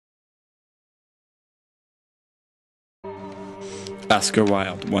Oscar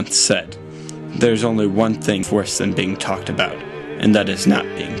Wilde once said, "There's only one thing worse than being talked about, and that is not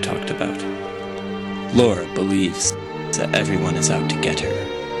being talked about." Laura believes that everyone is out to get her.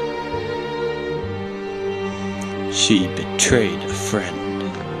 She betrayed a friend.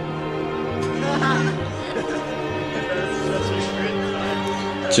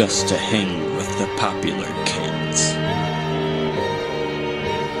 Just to hang with the popular kids.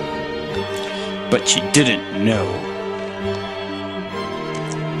 But she didn't know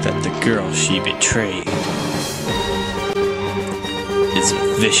that the girl she betrayed is a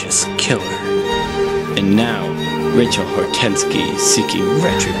vicious killer. And now, Rachel Hortensky is seeking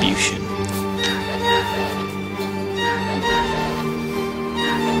retribution.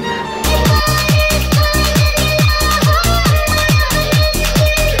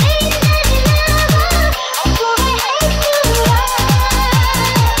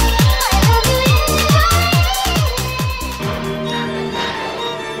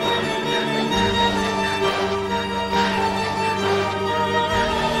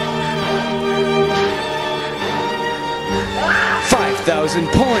 $5,000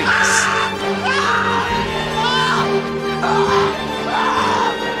 points!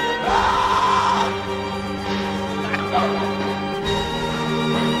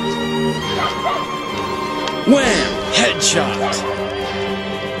 Wham! Headshot!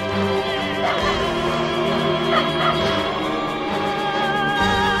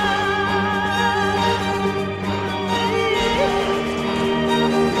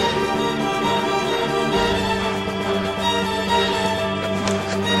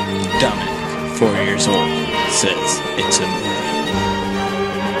 Dominic, 4 years old, says it's a movie.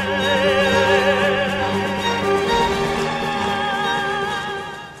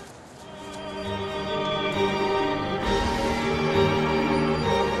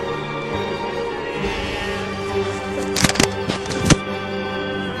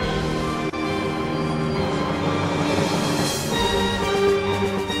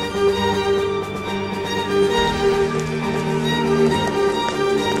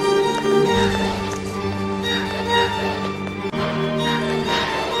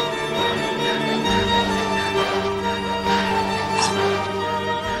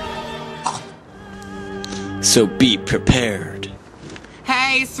 So be prepared.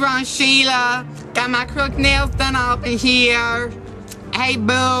 Hey, Swan Sheila, got my crook nails done up in here. Hey,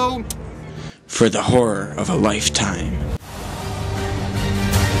 boo. For the horror of a lifetime.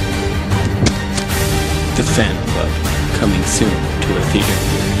 The Fan Club, coming soon to a theater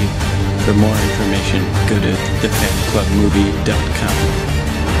near you. For more information, go to thefanclubmovie.com.